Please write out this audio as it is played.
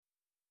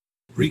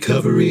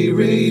Recovery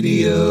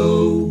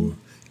Radio,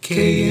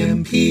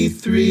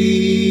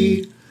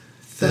 KMP3,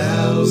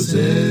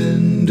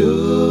 1000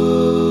 Oaks.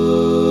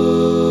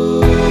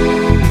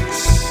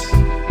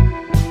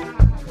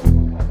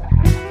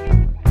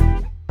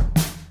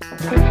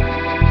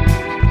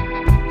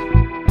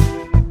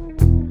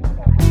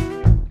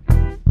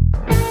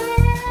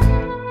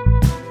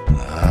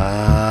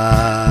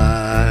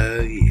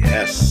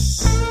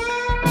 Yes.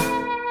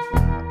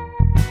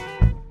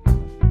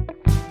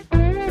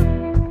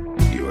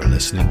 You are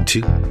listening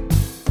to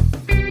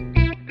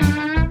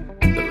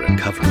the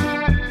Recovery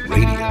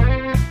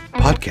Radio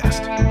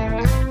Podcast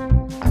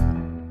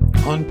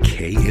on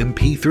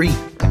KMP3.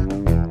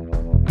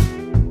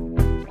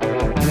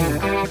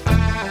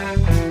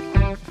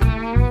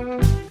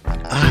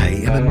 I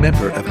am a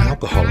member of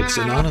Alcoholics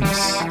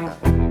Anonymous,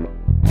 and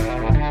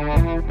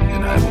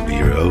I will be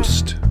your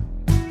host.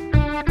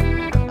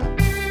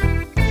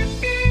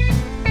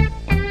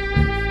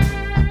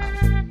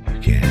 You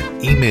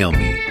can email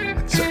me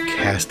at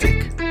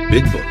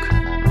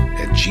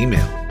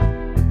sarcasticbigbook@gmail.com.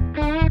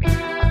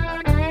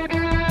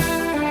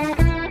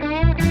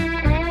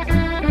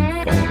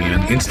 Follow me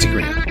on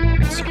Instagram,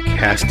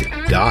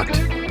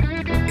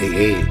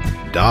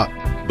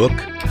 sarcastic.aa.book.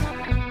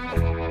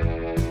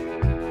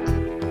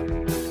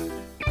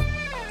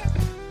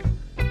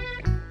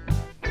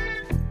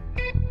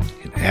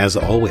 And as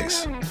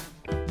always,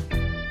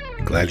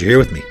 I'm glad you're here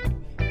with me.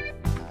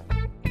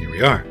 Here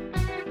we are.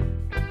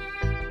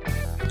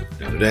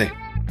 Another day.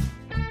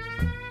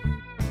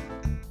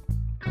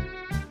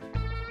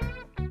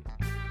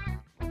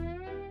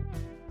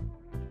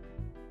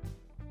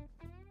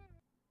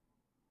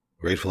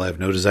 Grateful I have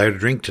no desire to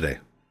drink today.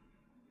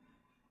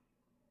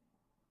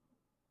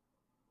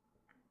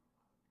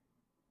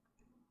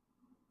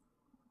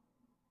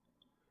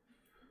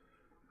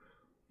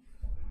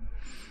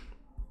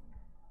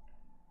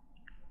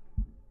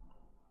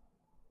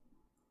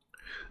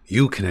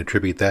 You can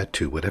attribute that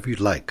to whatever you'd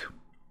like.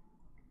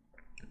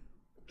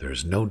 There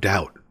is no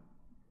doubt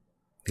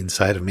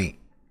inside of me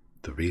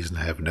the reason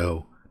I have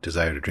no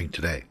desire to drink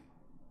today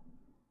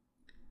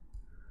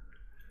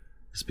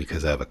is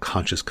because I have a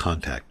conscious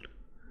contact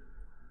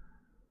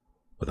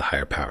with a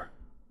higher power,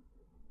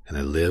 and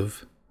I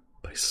live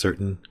by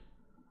certain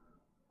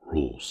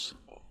rules.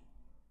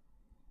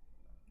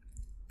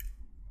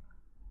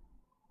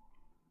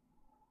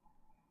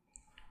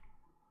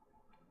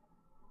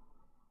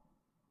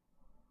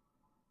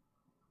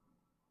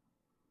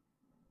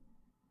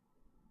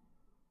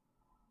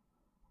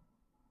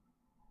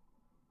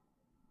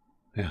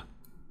 Yeah.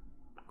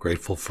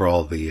 Grateful for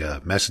all the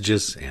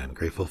messages, and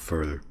grateful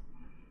for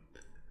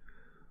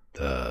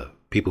the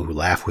people who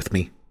laugh with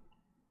me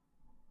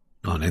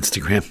on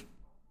Instagram.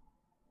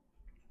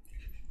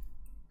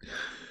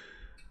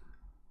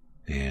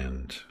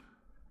 And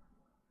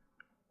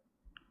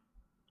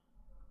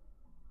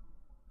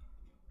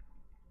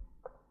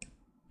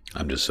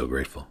I'm just so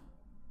grateful.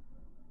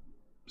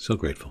 So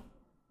grateful.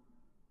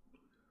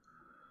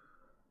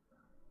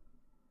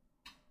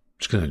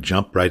 Just going to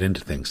jump right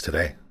into things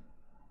today,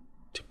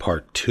 to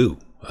part 2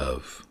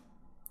 of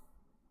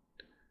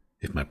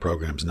if my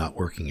program's not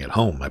working at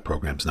home, my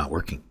program's not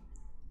working.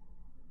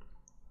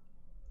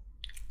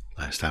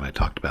 Last time I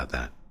talked about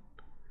that.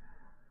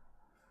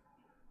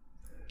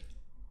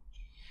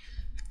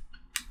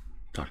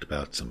 Talked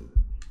about some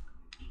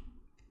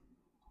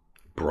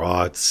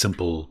broad,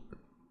 simple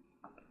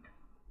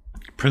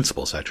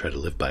principles I try to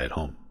live by at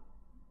home.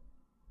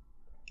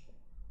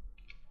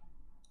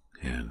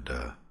 And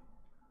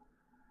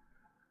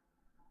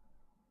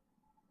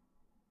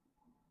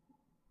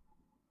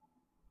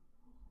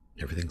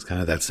everything's kind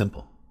of that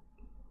simple.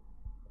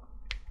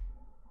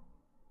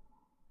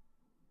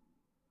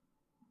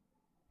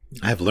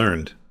 I've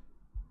learned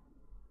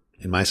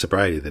in my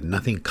sobriety that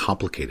nothing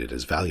complicated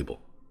is valuable.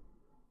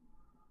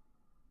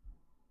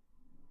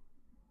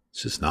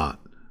 It's just not.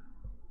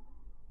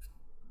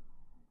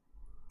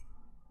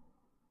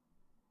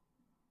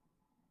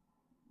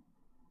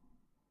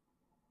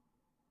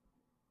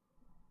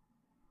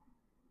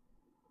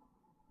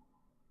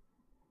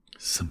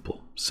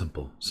 Simple,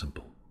 simple,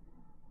 simple.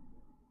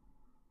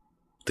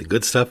 The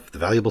good stuff, the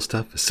valuable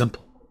stuff is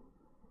simple.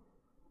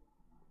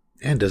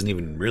 And doesn't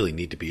even really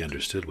need to be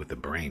understood with the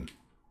brain.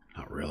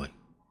 Not really.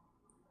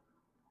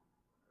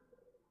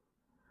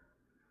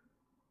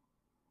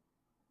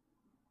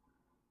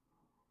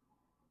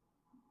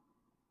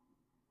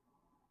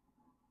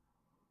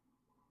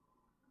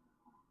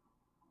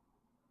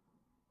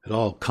 It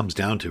all comes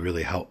down to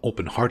really how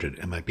open-hearted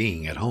am I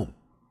being at home?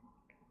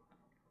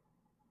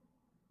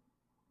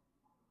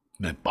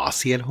 Am I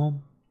bossy at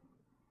home?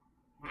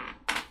 Am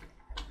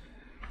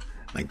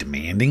I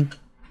demanding?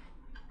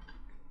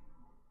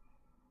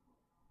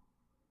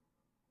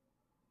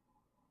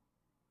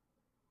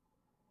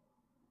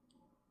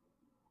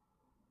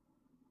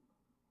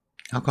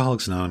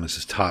 Alcoholics Anonymous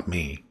has taught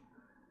me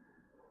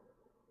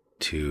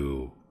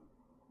to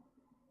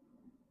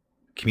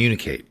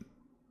communicate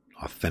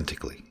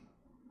authentically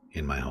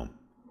in my home.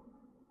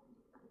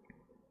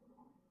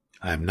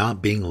 I am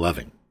not being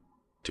loving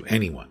to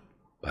anyone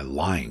by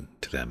lying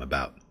to them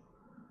about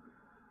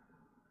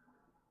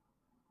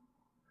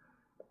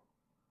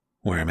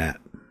where I'm at.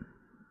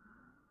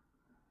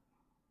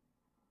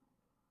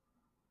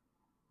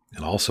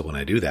 And also when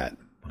I do that,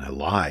 when I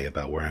lie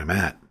about where I'm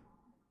at,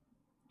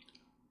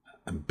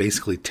 I'm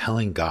basically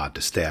telling God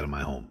to stay out of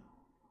my home.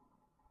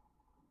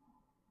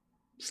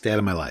 Stay out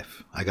of my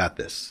life. I got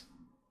this.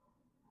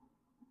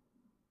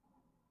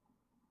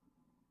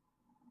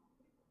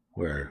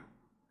 Where,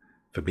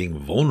 if I'm being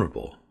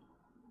vulnerable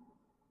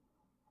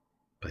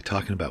by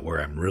talking about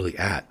where I'm really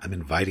at, I'm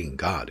inviting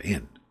God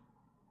in.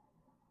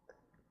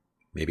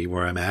 Maybe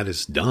where I'm at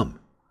is dumb.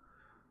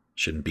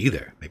 Shouldn't be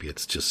there. Maybe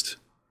it's just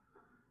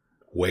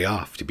way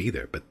off to be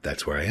there, but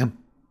that's where I am.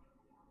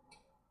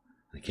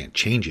 I can't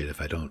change it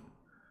if I don't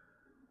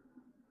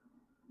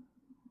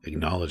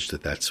acknowledge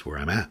that that's where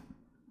I'm at.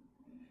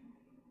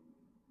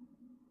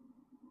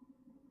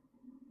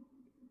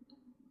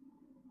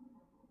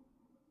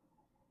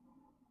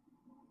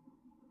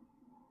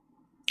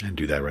 I didn't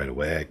do that right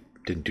away. I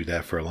didn't do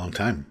that for a long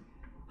time.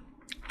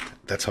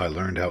 That's how I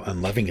learned how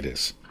unloving it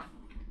is.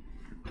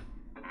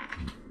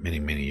 Many,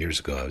 many years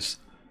ago, I was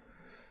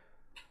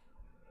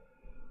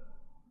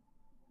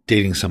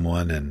dating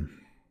someone and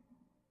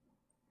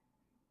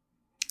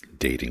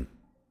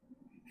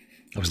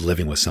I was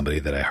living with somebody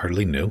that I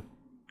hardly knew.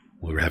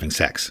 We were having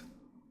sex.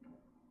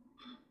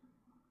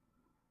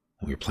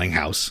 And we were playing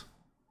house.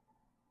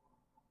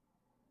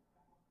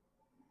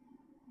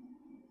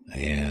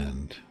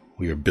 And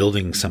we were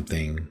building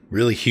something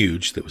really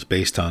huge that was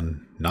based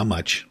on not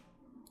much,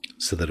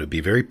 so that it would be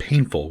very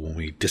painful when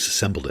we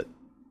disassembled it.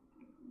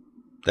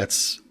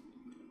 That's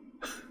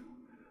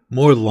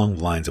more along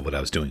the lines of what I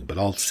was doing, but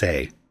I'll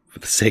say, for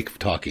the sake of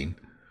talking,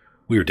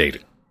 we were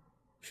dating.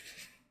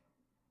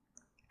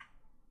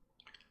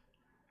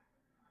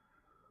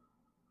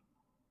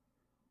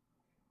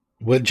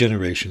 What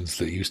generations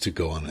that used to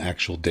go on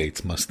actual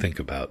dates must think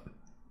about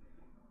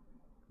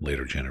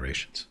later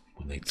generations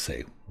when they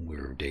say we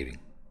were dating.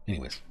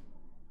 Anyways.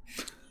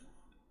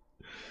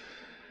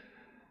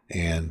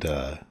 And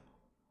I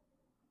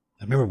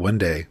remember one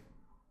day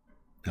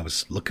I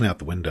was looking out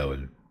the window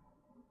and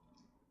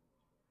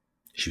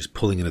she was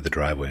pulling into the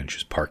driveway and she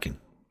was parking.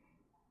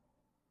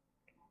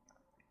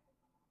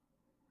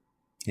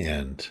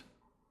 And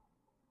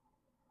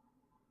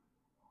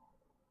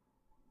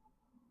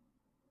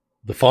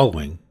the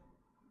following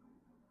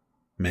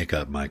make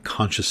up my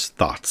conscious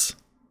thoughts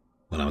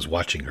when I was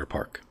watching her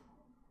park.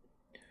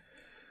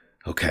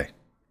 Okay,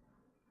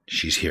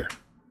 she's here.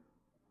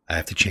 I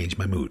have to change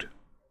my mood.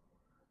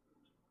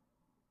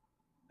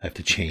 I have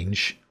to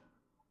change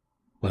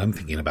what I'm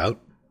thinking about.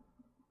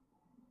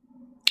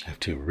 I have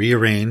to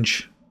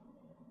rearrange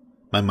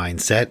my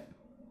mindset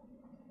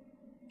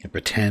and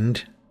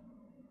pretend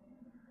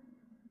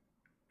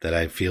that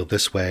I feel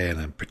this way, and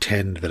then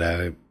pretend that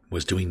I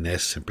was doing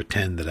this, and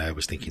pretend that I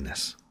was thinking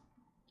this.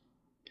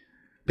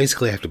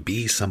 Basically, I have to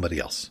be somebody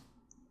else.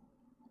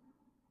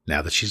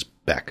 Now that she's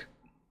back.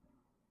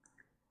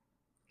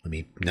 Let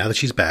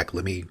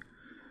me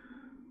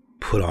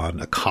put on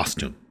a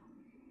costume.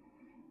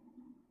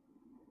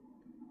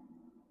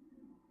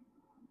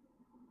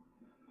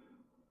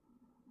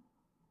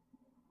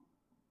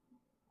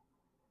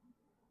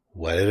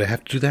 Why did I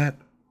have to do that?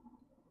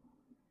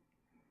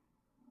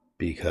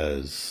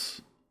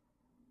 Because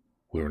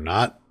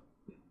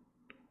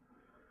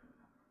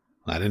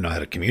I didn't know how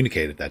to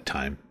communicate at that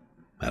time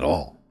at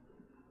all.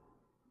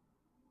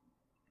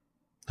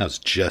 I was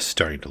just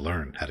starting to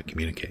learn how to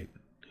communicate.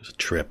 It was a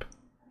trip.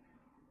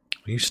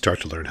 When you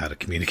start to learn how to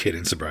communicate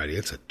in sobriety,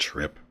 it's a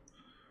trip.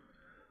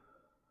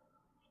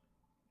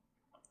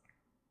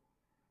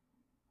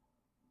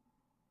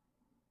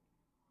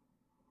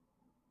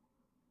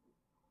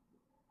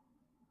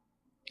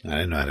 I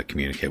didn't know how to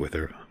communicate with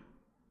her.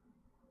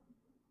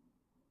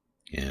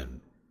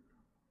 And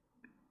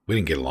we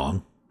didn't get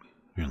along.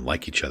 We didn't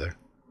like each other.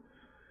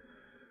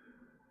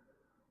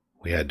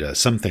 We had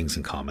some things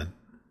in common,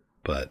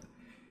 but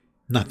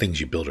not things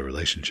you build a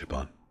relationship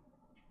on.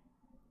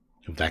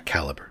 Of that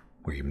caliber,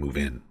 where you move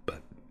in.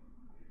 But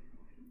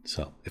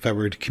so, if I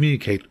were to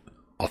communicate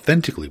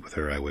authentically with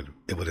her, it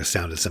would have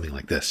sounded something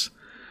like this.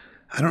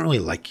 I don't really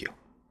like you.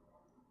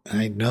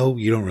 I know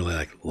you don't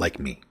really like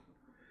me.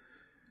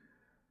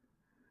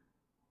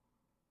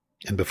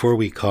 And before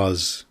we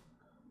cause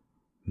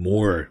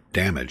more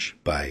damage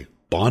by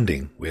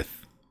bonding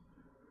with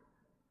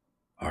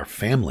our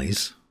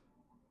families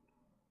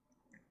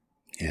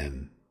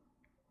and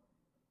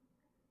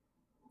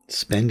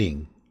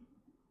spending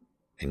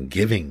and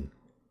giving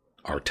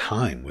our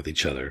time with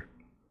each other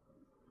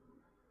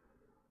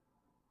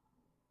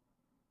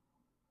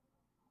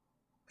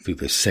through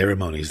the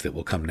ceremonies that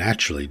will come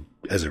naturally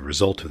as a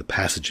result of the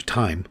passage of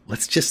time,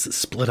 let's just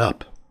split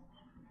up.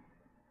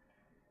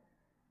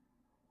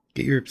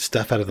 Get your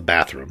stuff out of the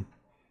bathroom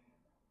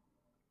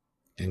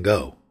and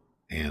go.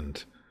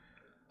 And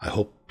I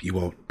hope you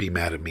won't be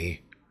mad at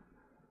me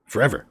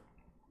forever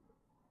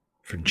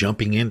for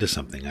jumping into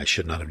something I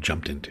should not have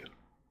jumped into.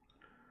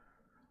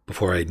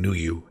 before I knew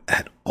you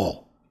at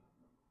all.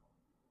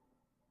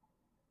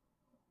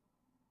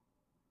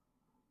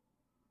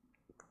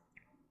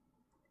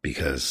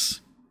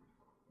 Because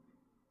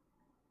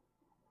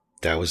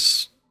that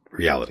was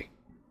reality.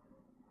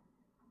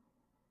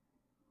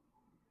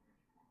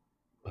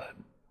 But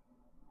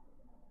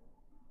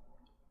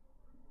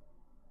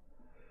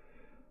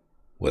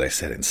what I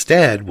said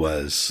instead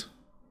was,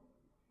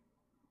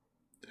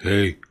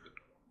 "Hey,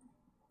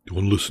 you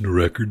want to listen to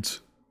records?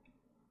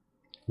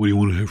 What do you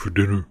want to have for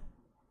dinner?"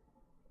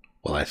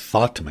 Well, I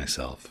thought to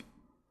myself,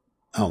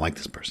 I don't like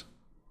this person.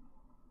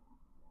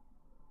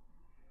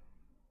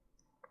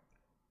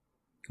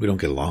 We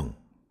don't get along.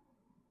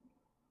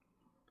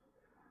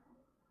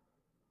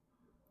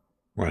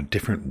 We're on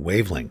different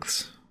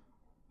wavelengths,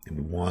 and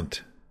we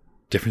want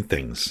different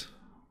things.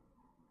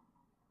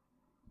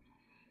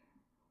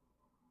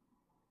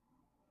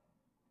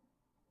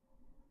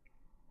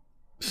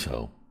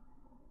 So,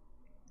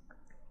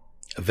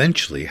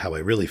 eventually, how I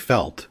really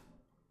felt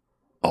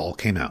all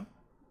came out.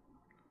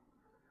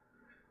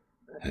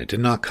 And it did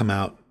not come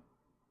out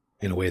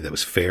in a way that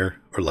was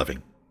fair or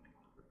loving.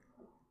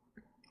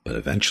 But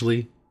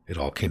eventually, it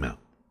all came out.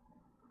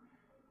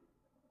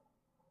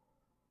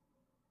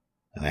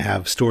 And I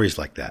have stories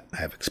like that. I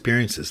have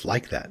experiences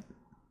like that.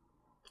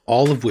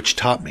 All of which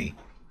taught me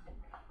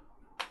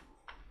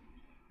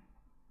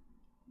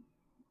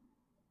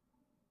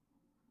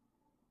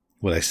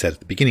what I said at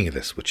the beginning of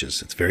this, which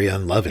is it's very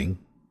unloving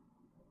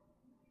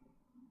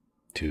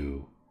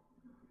to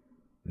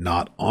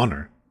not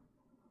honor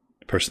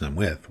the person I'm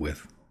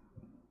with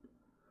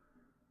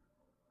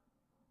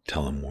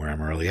tell them where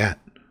I'm really at.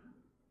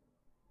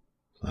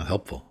 It's not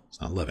helpful.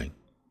 It's not loving.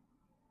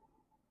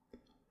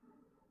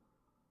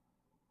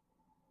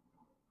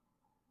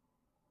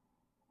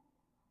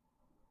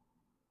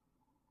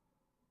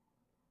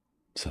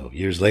 So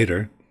years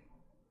later,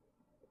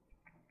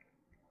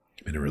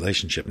 I'm in a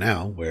relationship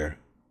now where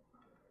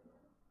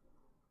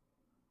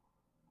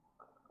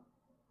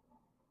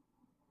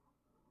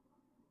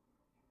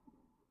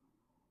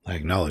I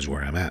acknowledge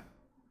where I'm at.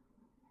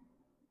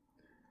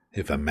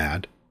 If I'm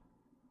mad,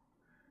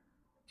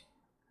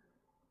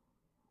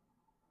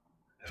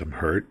 if I'm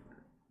hurt,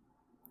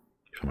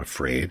 if I'm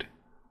afraid,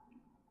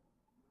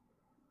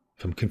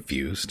 if I'm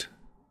confused,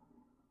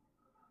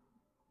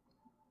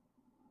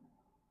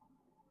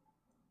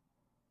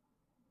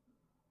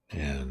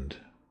 and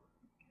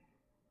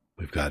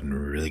we've gotten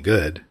really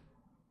good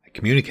at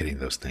communicating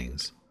those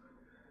things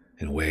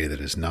in a way that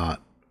is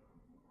not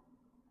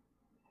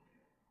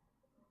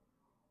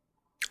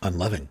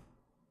unloving.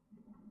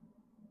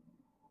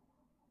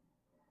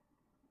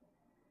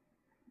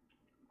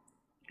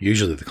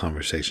 Usually the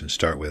conversations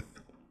start with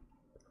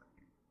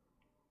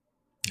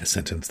a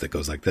sentence that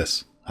goes like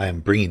this: I am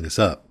bringing this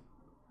up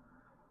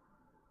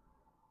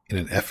in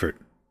an effort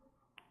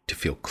to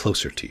feel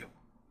closer to you.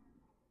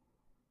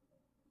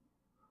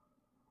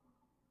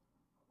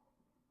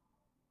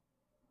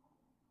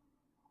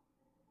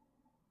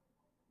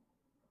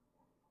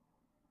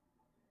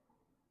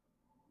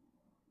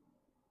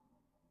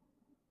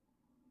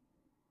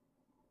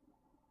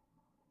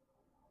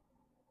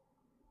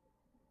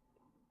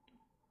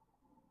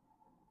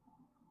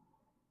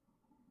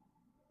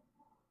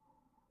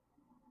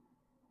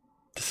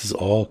 This is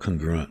all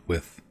congruent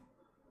with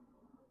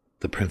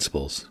the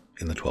principles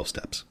in the 12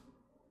 steps.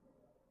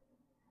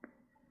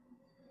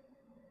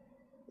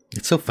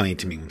 It's so funny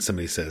to me when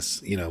somebody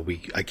says,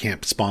 I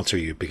can't sponsor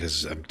you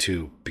because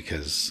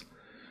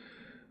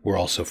we're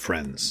also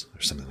friends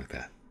or something like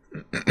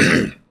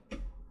that.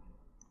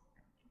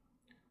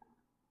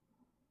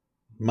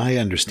 My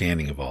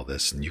understanding of all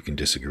this, and you can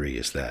disagree,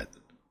 is that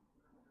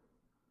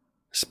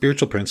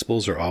spiritual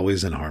principles are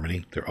always in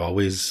harmony.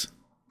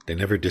 They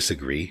never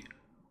disagree.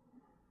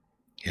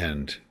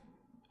 And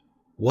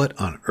what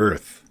on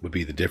earth would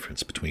be the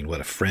difference between what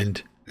a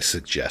friend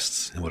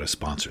suggests and what a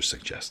sponsor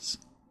suggests?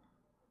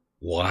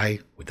 Why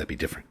would that be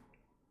different?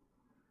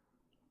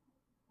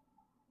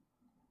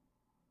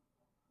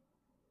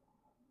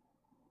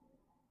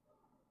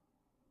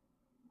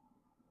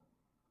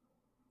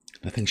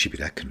 Nothing should be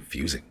that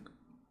confusing.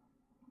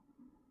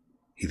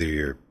 Either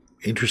you're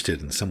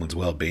interested in someone's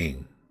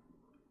well-being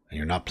and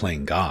you're not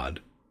playing God,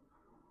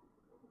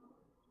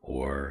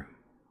 or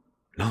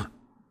not.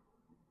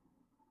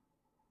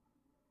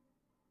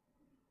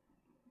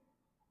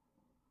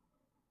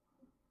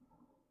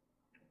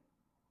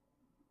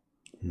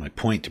 My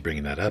point to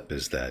bringing that up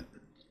is that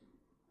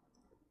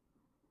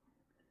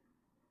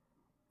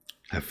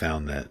I've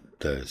found that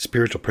the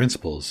spiritual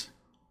principles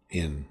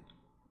in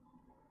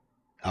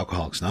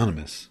Alcoholics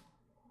Anonymous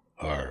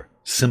are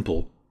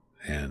simple,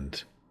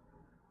 and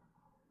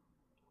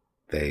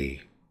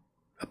they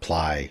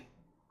apply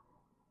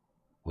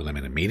when I'm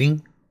in a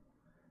meeting,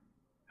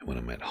 and when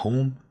I'm at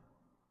home,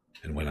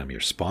 and when I'm your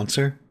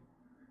sponsor,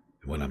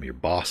 and when I'm your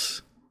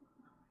boss,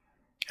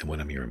 and when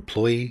I'm your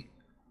employee,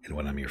 and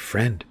when I'm your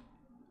friend.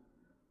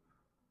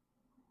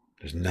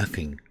 There's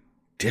nothing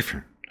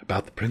different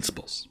about the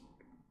principles.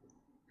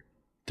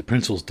 The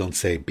principles don't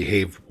say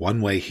behave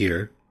one way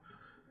here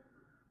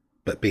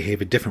but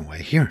behave a different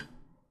way here.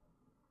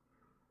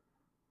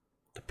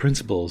 The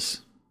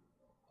principles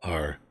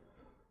are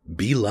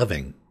be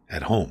loving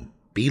at home.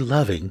 Be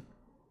loving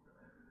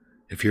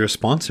if you're a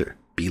sponsor.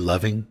 Be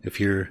loving if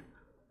you're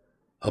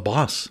a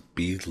boss.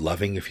 Be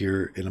loving if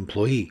you're an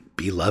employee.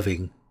 Be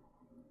loving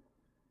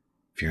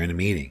if you're in a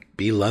meeting.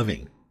 Be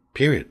loving,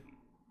 period.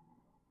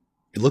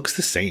 It looks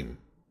the same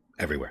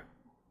everywhere.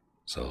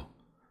 So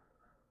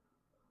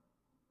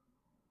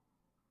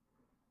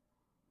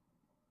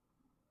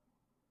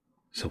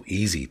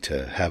easy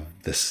to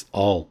have this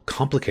all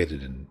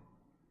complicated and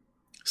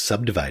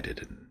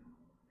subdivided and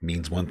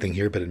means one thing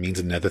here, but it means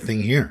another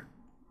thing here.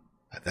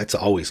 That's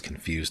always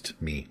confused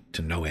me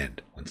to no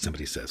end when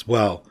somebody says,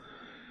 well,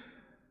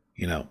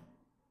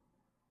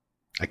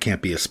 I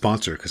can't be a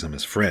sponsor because I'm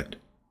his friend.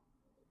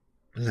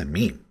 What does that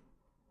mean?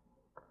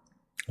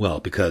 Well,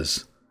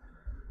 because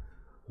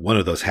one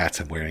of those hats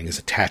I'm wearing is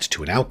attached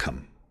to an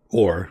outcome,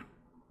 or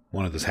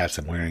one of those hats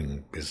I'm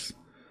wearing is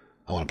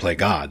I want to play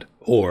God,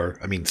 or,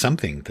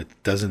 something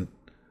that doesn't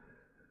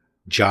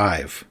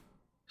jive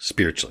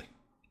spiritually.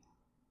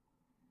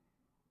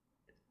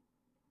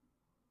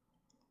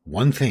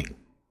 One thing.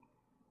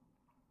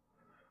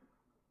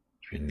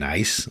 You're a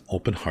nice,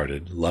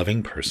 open-hearted,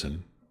 loving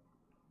person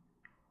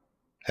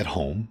at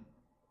home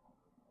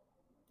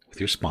with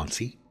your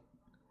sponsee,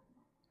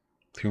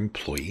 with your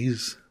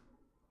employees,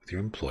 with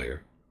your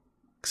employer,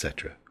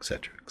 etc.,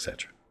 etc.,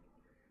 etc.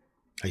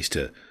 I used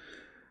to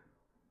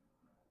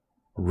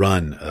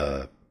run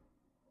a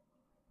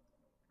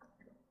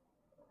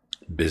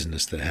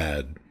business that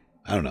had,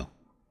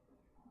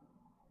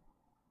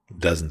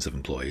 dozens of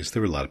employees.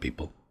 There were a lot of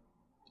people.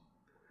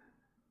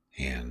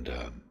 And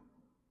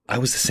I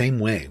was the same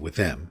way with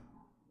them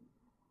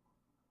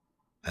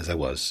as I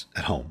was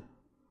at home,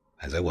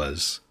 as I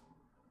was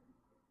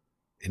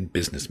in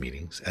business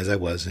meetings, as I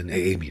was in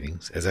AA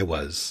meetings, as I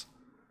was.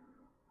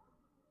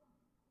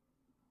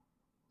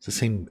 It's the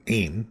same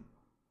aim,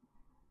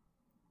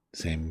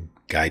 same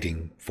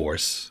guiding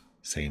force,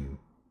 same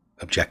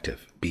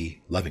objective.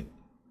 Be loving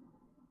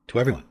to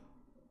everyone.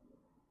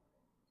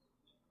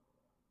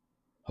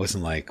 I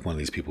wasn't like one of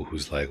these people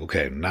who's like,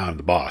 okay, now I'm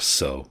the boss,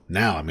 so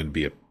now I'm going to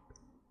be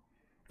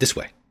this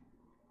way.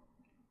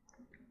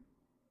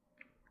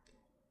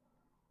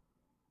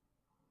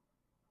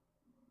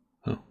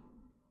 Oh,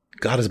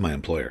 God is my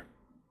employer.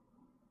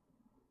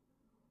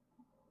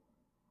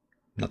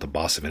 I'm not the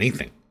boss of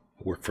anything.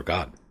 I work for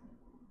God.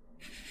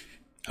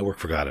 I work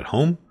for God at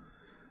home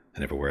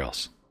and everywhere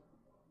else.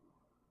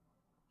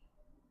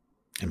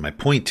 And my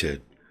point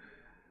to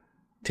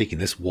taking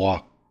this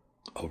walk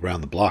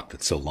around the block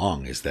that's so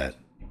long is that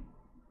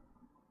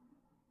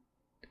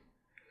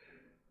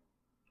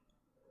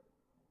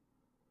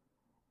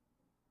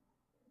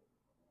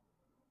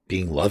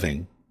being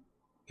loving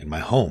in my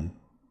home,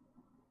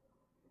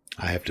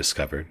 I have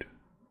discovered,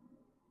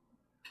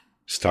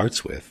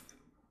 starts with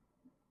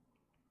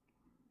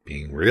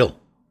being real,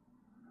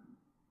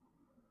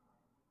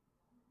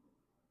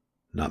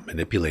 not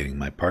manipulating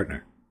my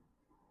partner.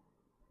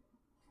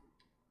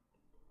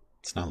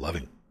 It's not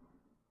loving.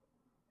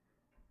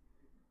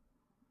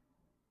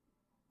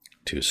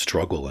 To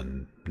struggle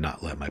and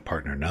not let my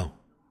partner know.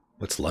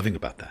 What's loving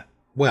about that?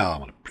 Well, I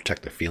want to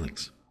protect their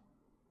feelings.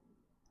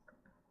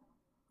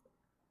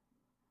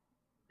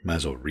 Might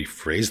as well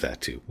rephrase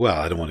that to, well,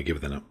 I don't want to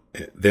give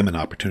them an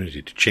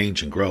opportunity to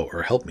change and grow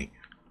or help me.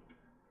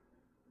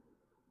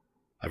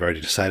 I've already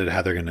decided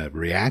how they're going to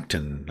react,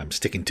 and I'm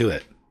sticking to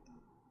it.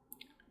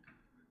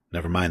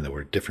 Never mind that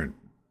we're different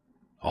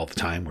all the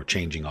time. We're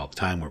changing all the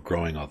time. We're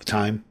growing all the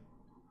time.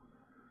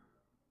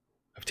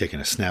 I've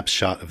taken a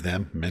snapshot of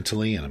them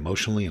mentally and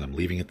emotionally, and I'm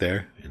leaving it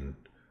there. And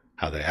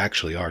how they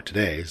actually are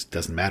today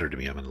doesn't matter to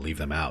me. I'm going to leave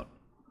them out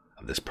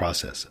of this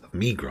process of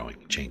me growing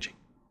and changing.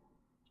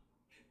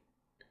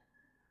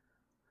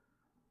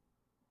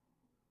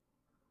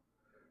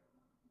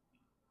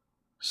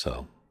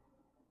 So,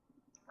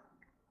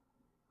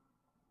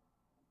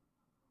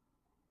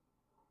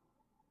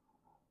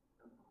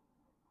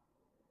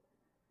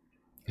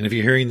 and if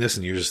you're hearing this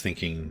and you're just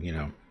thinking,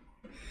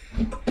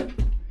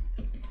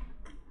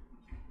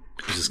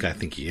 who's this guy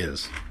think he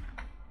is?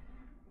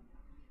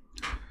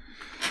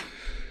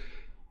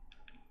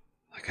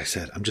 Like I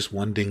said, I'm just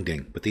one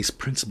ding-ding, but these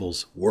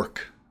principles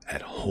work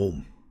at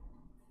home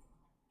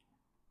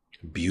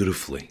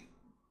beautifully.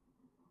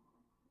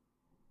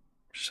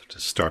 Just have to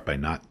start by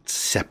not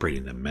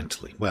separating them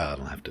mentally. Well, I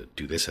don't have to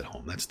do this at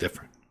home. That's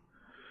different.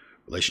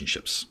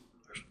 Relationships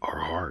are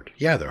hard.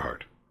 Yeah, they're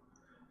hard.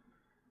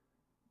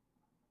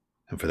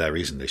 And for that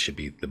reason, they should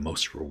be the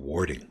most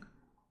rewarding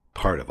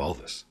part of all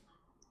this.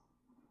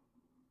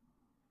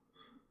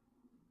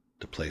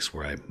 The place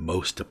where I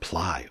most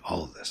apply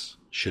all of this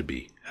should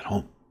be at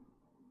home.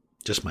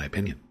 Just my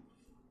opinion.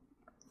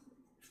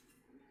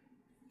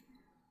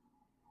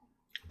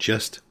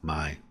 Just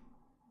my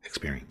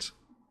experience.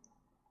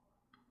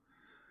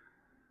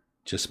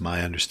 Just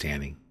my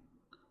understanding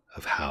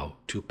of how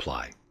to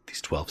apply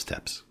these 12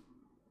 steps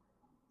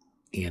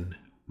in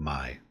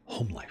my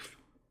home life.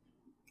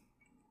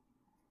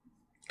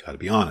 Gotta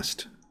be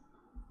honest.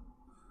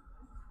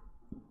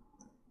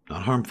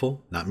 Not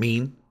harmful, not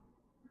mean.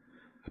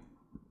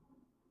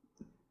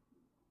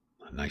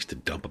 Not nice to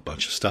dump a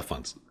bunch of stuff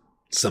on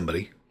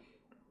somebody.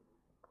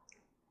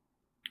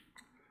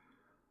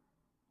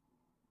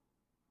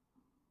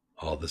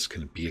 All this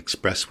can be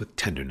expressed with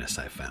tenderness,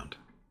 I found.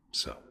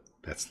 So,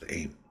 that's the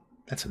aim.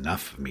 That's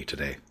enough of me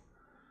today.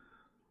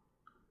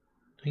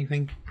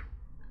 Anything?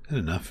 Not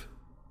enough.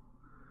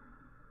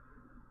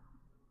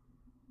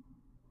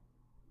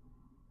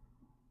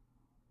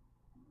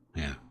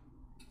 Yeah.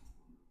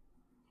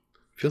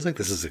 Feels like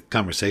this is a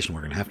conversation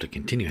we're going to have to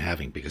continue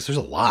having because there's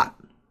a lot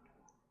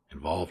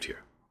involved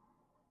here.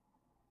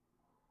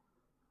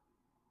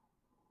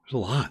 There's a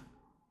lot.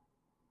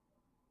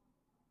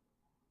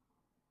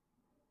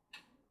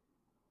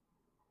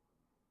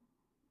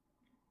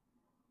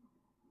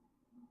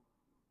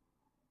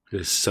 It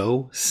is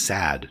so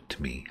sad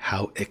to me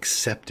how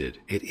accepted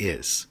it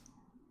is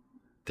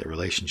that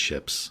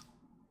relationships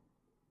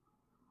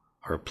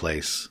are a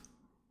place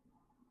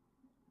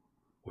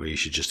where you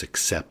should just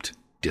accept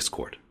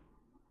discord.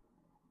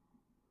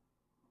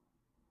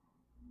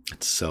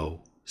 It's so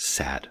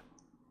sad.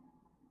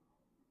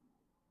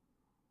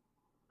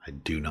 I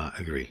do not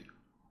agree.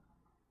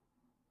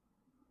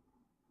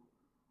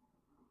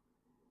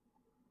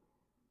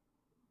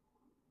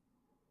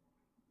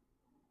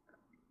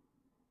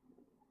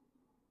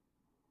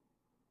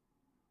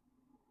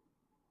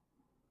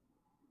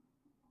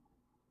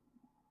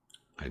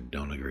 I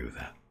don't agree with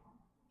that.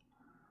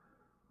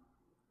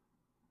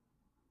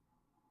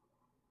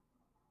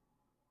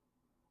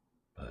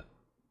 But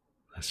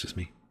that's just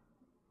me.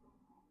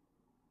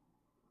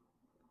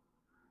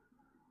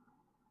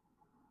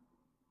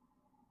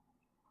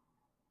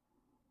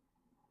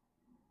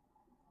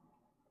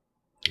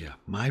 Yeah,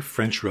 my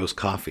French roast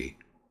coffee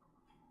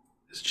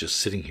is just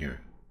sitting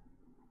here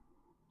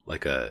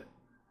like a...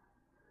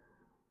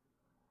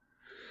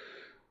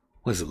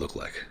 What does it look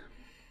like?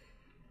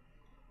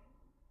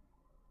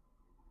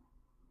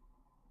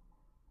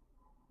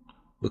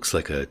 Looks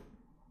like a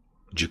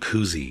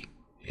jacuzzi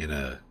in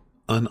a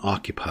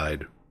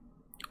unoccupied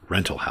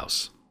rental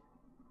house.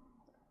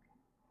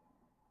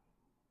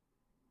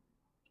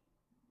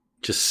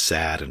 Just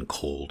sad and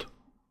cold.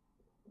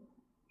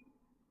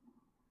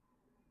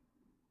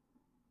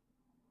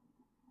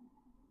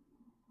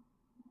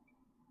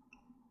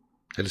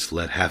 I just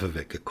let half of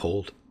it get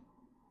cold.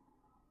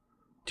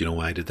 Do you know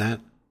why I did that?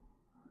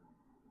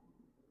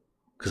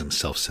 Because I'm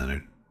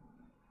self-centered.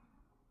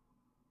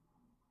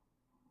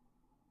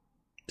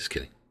 Just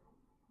kidding.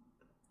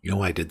 You know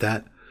why I did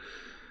that?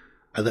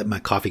 I let my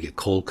coffee get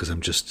cold because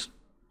I'm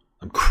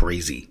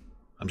crazy.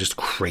 I'm just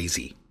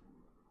crazy.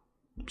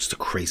 I'm just a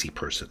crazy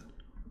person.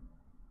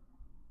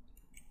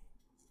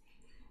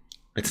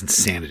 It's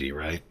insanity,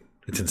 right?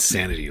 It's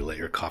insanity to let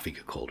your coffee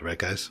get cold, right,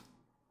 guys?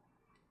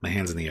 My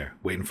hand's in the air,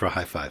 waiting for a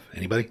high five.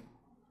 Anybody?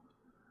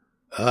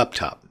 Up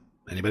top.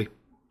 Anybody?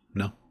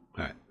 No?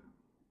 All right.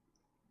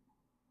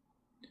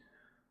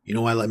 You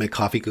know why I let my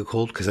coffee get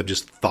cold? Because I'm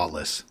just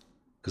thoughtless.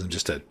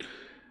 Because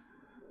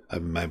I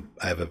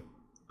have a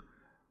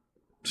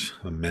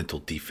mental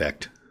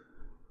defect.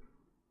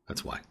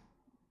 That's why.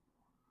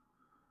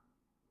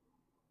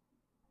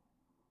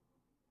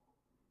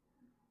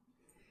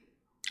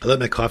 I let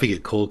my coffee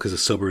get cold because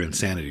of sober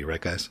insanity, right,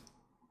 guys?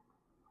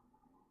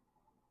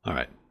 All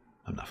right.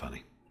 I'm not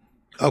funny.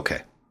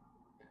 Okay.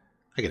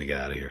 I gotta get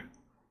out of here.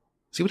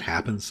 See what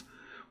happens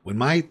when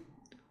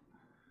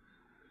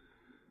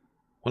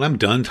I'm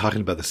done talking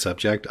about the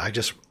subject, I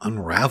just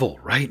unravel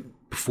right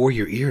before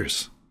your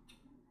ears.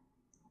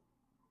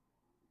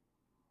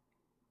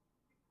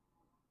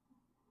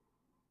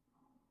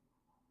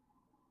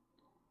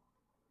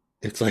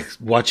 It's like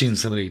watching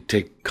somebody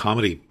take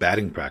comedy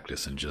batting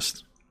practice and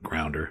just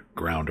grounder,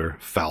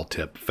 foul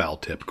tip,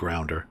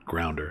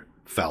 grounder,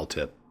 foul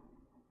tip.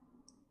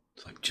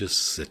 It's like, just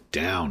sit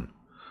down.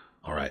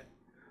 All right.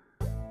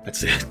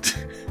 That's it.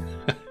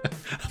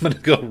 I'm going to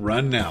go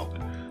run now.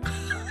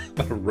 I'm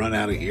going to run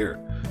out of here.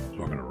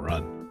 So I'm going to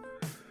run.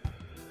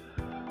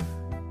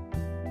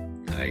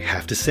 I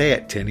have to say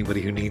it to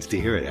anybody who needs to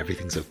hear it.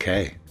 Everything's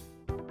okay.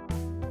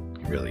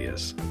 It really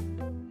is.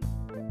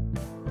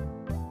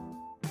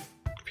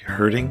 If you're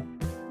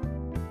hurting,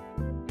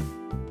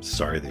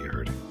 sorry that you're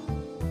hurting.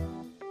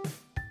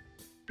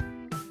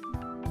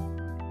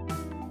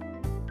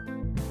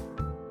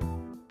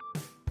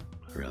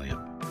 I really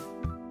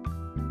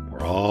am.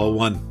 We're all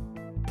one.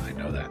 I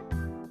know that.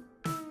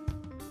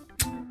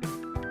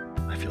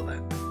 I feel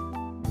that.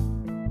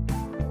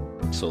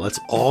 So let's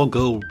all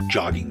go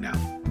jogging now.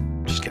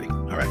 Just kidding.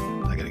 All right.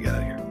 I gotta get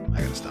out of here.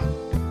 I gotta stop.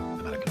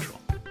 I'm out of control.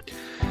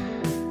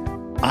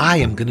 I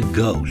am gonna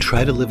go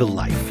try to live a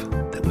life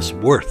that was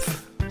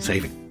worth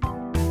saving.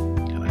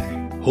 And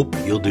I hope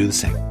you'll do the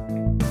same.